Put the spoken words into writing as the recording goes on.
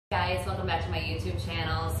guys, welcome back to my YouTube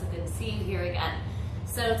channel. So good to see you here again.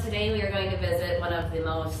 So today we are going to visit one of the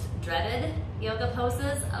most dreaded yoga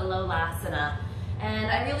poses, Lolasana. And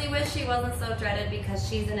I really wish she wasn't so dreaded because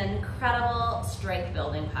she's an incredible strength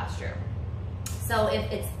building posture. So if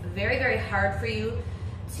it's very, very hard for you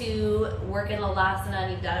to work in Lolasana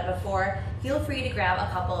and you've done it before, feel free to grab a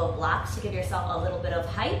couple of blocks to give yourself a little bit of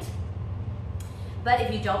height. But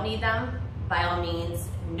if you don't need them, by all means,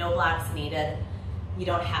 no blocks needed. You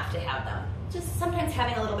don't have to have them. Just sometimes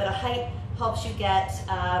having a little bit of height helps you get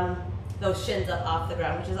those shins up off the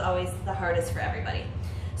ground, which is always the hardest for everybody.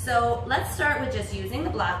 So let's start with just using the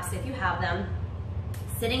blocks if you have them.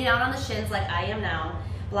 Sitting down on the shins like I am now.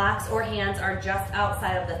 Blocks or hands are just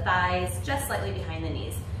outside of the thighs, just slightly behind the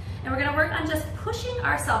knees. And we're gonna work on just pushing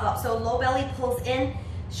ourselves up. So low belly pulls in,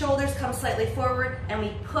 shoulders come slightly forward, and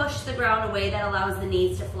we push the ground away. That allows the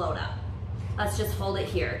knees to float up. Let's just hold it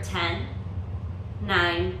here. 10,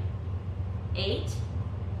 9, 8,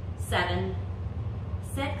 7,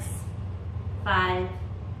 6, 5,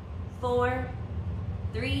 4,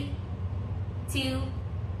 3, 2,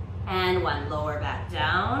 and 1. Lower back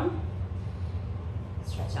down.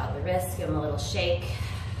 Stretch out the wrists, give them a little shake.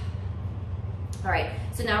 All right,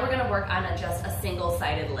 so now we're gonna work on just a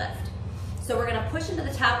single-sided lift. So we're gonna push into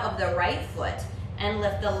the top of the right foot and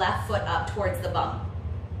lift the left foot up towards the bum.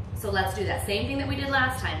 So let's do that same thing that we did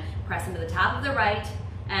last time. Press into the top of the right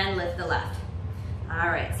and lift the left. All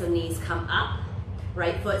right, so knees come up,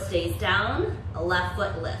 right foot stays down, left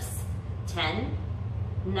foot lifts. 10,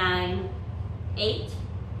 9, 8,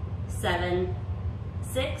 7,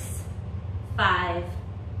 6, 5,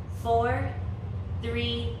 4,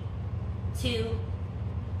 3, 2,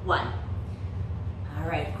 1. All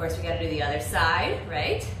right, of course we gotta do the other side,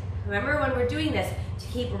 right? Remember when we're doing this, to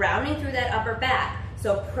keep rounding through that upper back,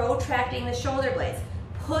 so protracting the shoulder blades.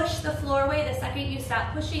 Push the floor away. The second you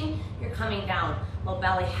stop pushing, you're coming down. Low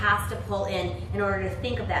belly has to pull in order to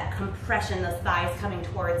think of that compression, those thighs coming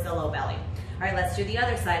towards the low belly. All right, let's do the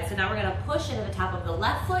other side. So now we're gonna push into the top of the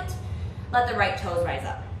left foot, let the right toes rise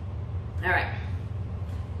up. All right,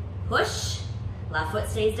 push, left foot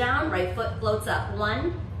stays down, right foot floats up.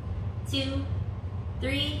 1, 2,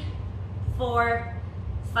 3, 4,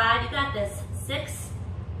 5, you got this. 6,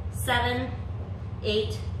 7,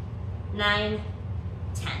 8, 9,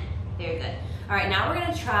 10. Very good. All right, now we're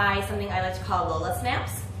gonna try something I like to call Lola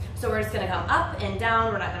snaps. So we're just gonna come up and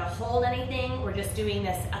down. We're not gonna hold anything. We're just doing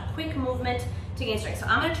this, a quick movement to gain strength. So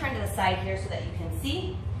I'm gonna turn to the side here so that you can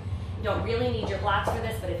see. You don't really need your blocks for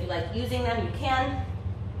this, but if you like using them, you can.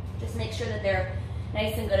 Just make sure that they're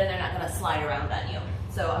nice and good and they're not gonna slide around on you.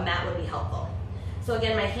 So a mat would be helpful. So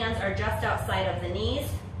again, my hands are just outside of the knees,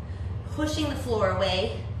 pushing the floor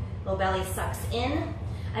away. Low belly sucks in.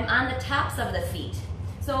 I'm on the tops of the feet.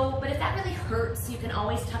 So, but if that really hurts, you can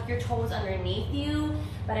always tuck your toes underneath you,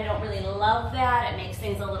 but I don't really love that. It makes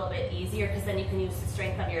things a little bit easier because then you can use the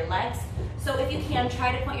strength of your legs. So if you can,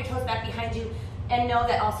 try to point your toes back behind you and know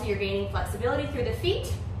that also you're gaining flexibility through the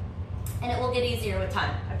feet, and it will get easier with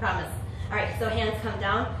time, I promise. All right, so hands come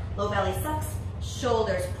down, low belly sucks,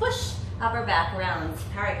 shoulders push, upper back rounds.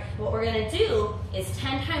 All right, what we're gonna do is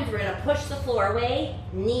 10 times we're gonna push the floor away,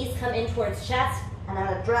 knees come in towards chest, and I'm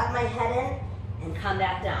gonna drop my head in and come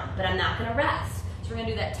back down, but I'm not gonna rest. So we're gonna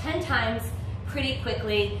do that 10 times pretty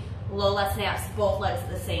quickly. Lola snaps both legs at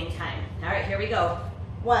the same time. All right, here we go.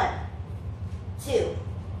 1, 2,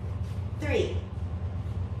 3,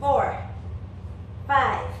 4,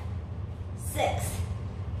 5, 6,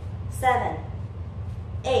 7,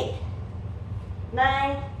 8,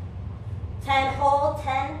 9, 10, hold,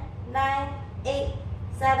 10, 9, 8,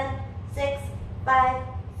 7, 6, 5,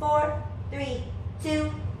 4, 3,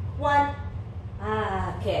 2, 1.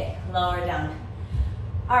 Okay, lower down.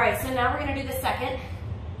 All right, so now we're gonna do the second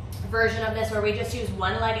version of this where we just use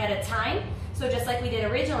one leg at a time. So just like we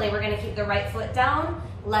did originally, we're gonna keep the right foot down,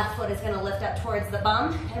 left foot is gonna lift up towards the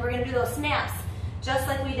bum, and we're gonna do those snaps just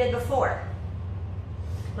like we did before,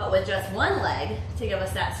 but with just one leg to give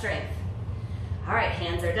us that strength. All right,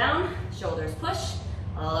 hands are down, shoulders push,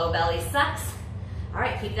 low belly sucks. All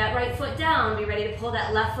right, keep that right foot down. Be ready to pull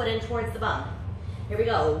that left foot in towards the bum. Here we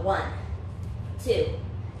go. 1, 2,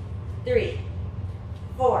 3,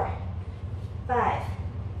 4, 5,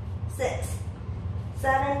 6,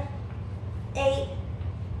 7, 8,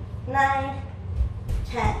 9,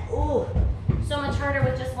 10. Ooh, so much harder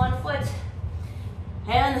with just one foot.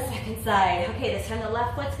 And the second side. Okay, this time the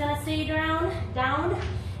left foot's gonna stay down,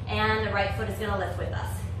 and the right foot is gonna lift with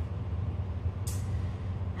us.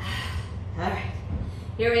 All right,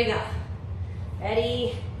 here we go.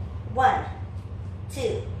 Ready? 1,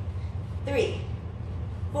 2, 3,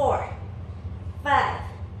 4, 5,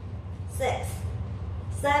 6,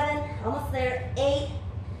 7, almost there, 8,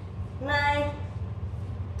 9,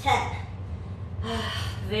 10.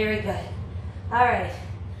 Very good. All right,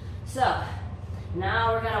 so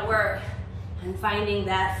now we're gonna work on finding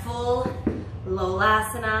that full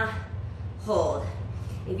Lolasana hold.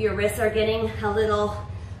 If your wrists are getting a little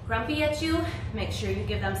grumpy at you, make sure you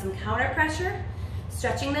give them some counter pressure.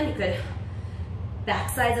 Stretching them, you could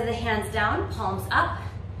back sides of the hands down, palms up,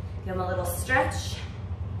 give them a little stretch,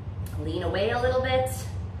 lean away a little bit.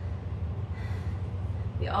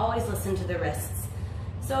 We always listen to the wrists.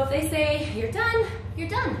 So if they say you're done, you're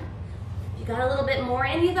done. If you got a little bit more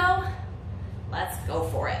in you though, let's go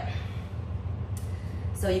for it.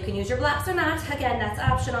 So you can use your blocks or not. Again, that's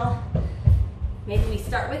optional. Maybe we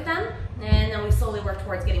start with them and then we slowly work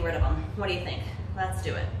towards getting rid of them. What do you think? Let's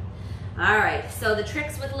do it. All right, so the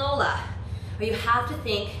tricks with Lola are you have to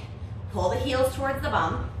think, pull the heels towards the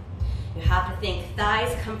bum. You have to think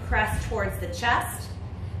thighs compressed towards the chest.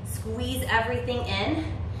 Squeeze everything in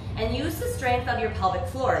and use the strength of your pelvic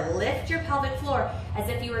floor. Lift your pelvic floor as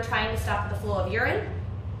if you were trying to stop the flow of urine.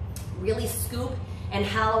 Really scoop and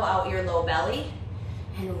hollow out your low belly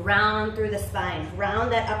and round through the spine.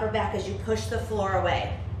 Round that upper back as you push the floor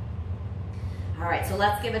away. All right, so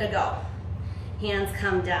let's give it a go. Hands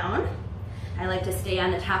come down. I like to stay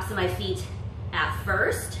on the tops of my feet at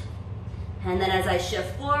first. And then as I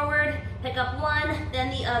shift forward, pick up one, then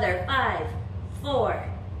the other. 5, 4,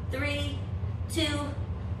 3, 2,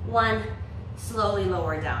 1. Slowly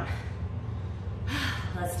lower down.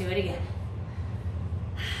 Let's do it again.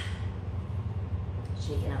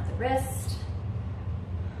 Shaking out the wrist.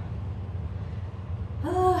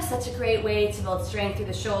 Oh, such a great way to build strength through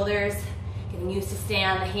the shoulders. Getting used to stay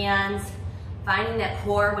on the hands. Finding that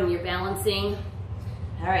core when you're balancing.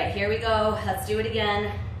 All right, here we go. Let's do it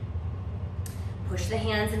again. Push the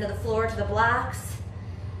hands into the floor to the blocks.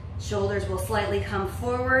 Shoulders will slightly come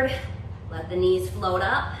forward. Let the knees float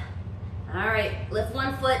up. All right, lift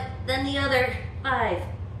one foot, then the other. 5,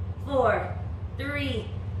 4, 3,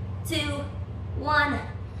 2, 1.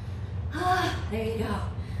 There you go.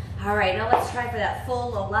 All right, now let's try for that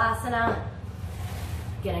full Lolasana.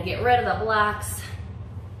 Gonna get rid of the blocks.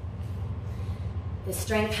 The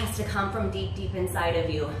strength has to come from deep, deep inside of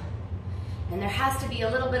you. And there has to be a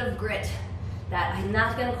little bit of grit that I'm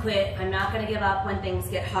not gonna quit, I'm not gonna give up when things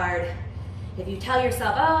get hard. If you tell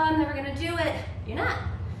yourself, oh, I'm never gonna do it, you're not.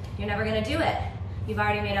 You're never gonna do it. You've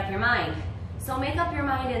already made up your mind. So make up your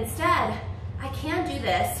mind instead, I can do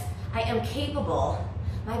this, I am capable.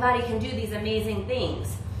 My body can do these amazing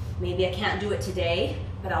things. Maybe I can't do it today,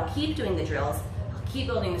 but I'll keep doing the drills, I'll keep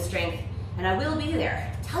building the strength, and I will be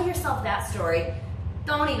there. Tell yourself that story.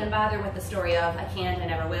 Don't even bother with the story of, I can't, I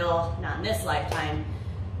never will, not in this lifetime.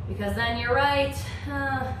 Because then you're right,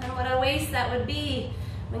 and what a waste that would be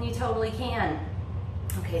when you totally can.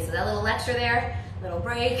 Okay, so that little lecture there, little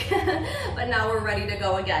break, but now we're ready to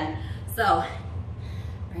go again. So,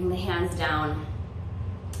 bring the hands down,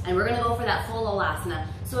 and we're gonna go for that full Lolasana.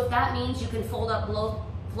 So if that means you can float up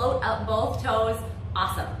both toes,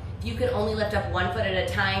 awesome. If you can only lift up one foot at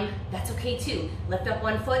a time, that's okay too. Lift up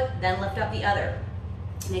one foot, then lift up the other.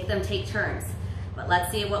 Make them take turns. But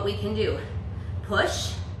let's see what we can do.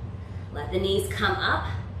 Push, let the knees come up,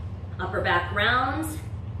 upper back rounds,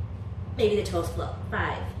 maybe the toes float.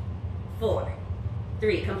 5, 4,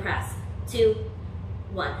 3, compress, 2,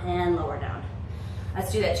 1, and lower down.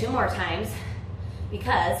 Let's do that 2 more times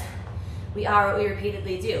because we are what we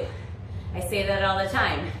repeatedly do. I say that all the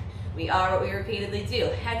time. We are what we repeatedly do.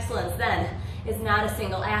 Excellence then is not a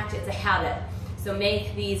single act, it's a habit. So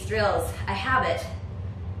make these drills a habit,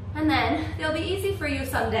 and then they'll be easy for you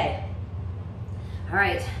someday. All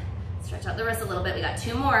right, stretch out the wrist a little bit. We got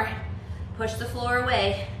 2 more. Push the floor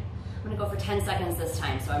away. I'm gonna go for 10 seconds this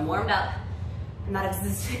time, so I'm warmed up. I'm not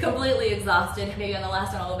completely exhausted. Maybe on the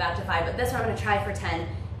last one I'll go back to 5, but this one I'm gonna try for 10.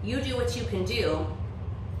 You do what you can do.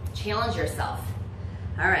 Challenge yourself.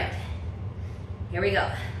 All right, here we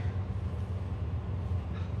go.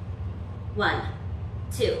 1,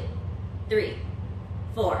 2, 3,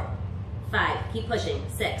 4, 5, keep pushing,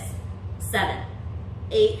 6, 7,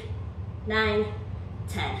 8, 9,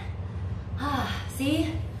 10.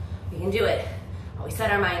 See, we can do it. Oh, we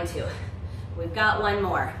set our mind to. We've got one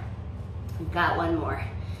more. We've got one more.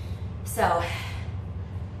 So,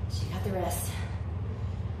 shake out the wrist.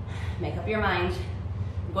 Make up your mind.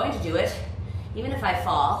 I'm going to do it. Even if I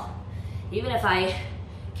fall, even if I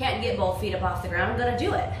can't get both feet up off the ground, I'm gonna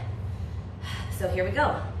do it. So here we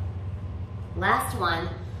go. Last one,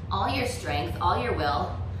 all your strength, all your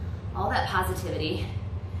will, all that positivity.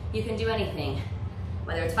 You can do anything.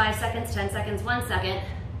 Whether it's 5 seconds, 10 seconds, 1 second,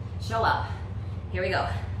 show up. Here we go.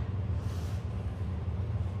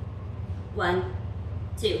 1,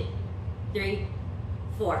 2, 3,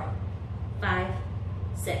 4, 5,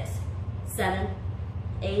 6, 7,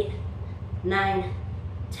 8, 9,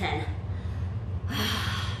 10.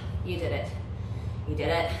 You did it. You did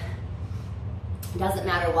it. It doesn't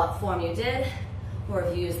matter what form you did, or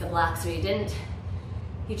if you used the blocks or you didn't.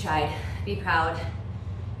 You tried. Be proud.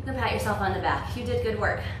 You can pat yourself on the back. You did good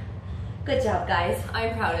work. Good job, guys.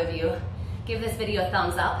 I'm proud of you. Give this video a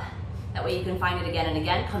thumbs up. That way you can find it again and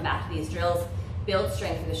again. Come back to these drills. Build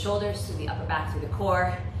strength through the shoulders, through the upper back, through the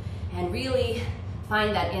core, and really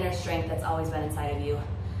find that inner strength that's always been inside of you.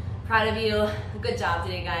 Proud of you. Good job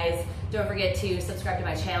today, guys. Don't forget to subscribe to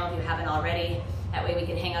my channel if you haven't already. That way we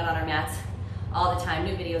can hang out on our mats all the time.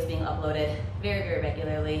 New videos being uploaded very, very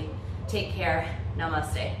regularly. Take care.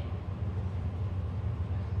 Namaste.